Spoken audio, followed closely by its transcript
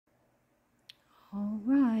All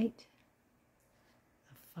right,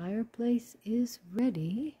 the fireplace is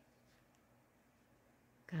ready.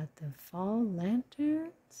 Got the fall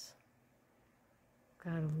lanterns.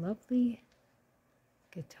 Got a lovely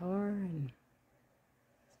guitar and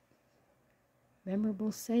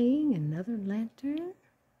memorable saying, another lantern.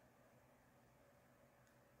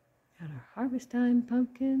 Got our harvest time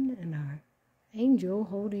pumpkin and our angel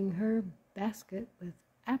holding her basket with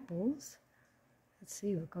apples. Let's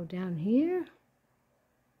see, we'll go down here.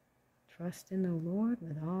 Trust in the Lord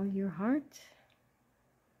with all your heart.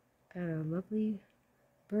 Got a lovely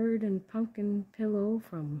bird and pumpkin pillow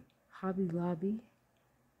from Hobby Lobby.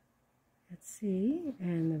 Let's see,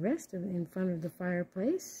 and the rest of it in front of the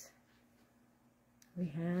fireplace. We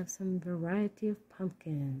have some variety of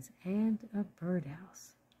pumpkins and a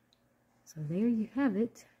birdhouse. So there you have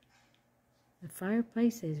it. The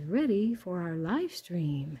fireplace is ready for our live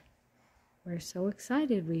stream. We're so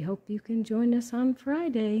excited. We hope you can join us on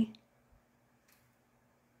Friday.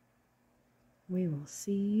 We will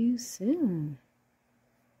see you soon.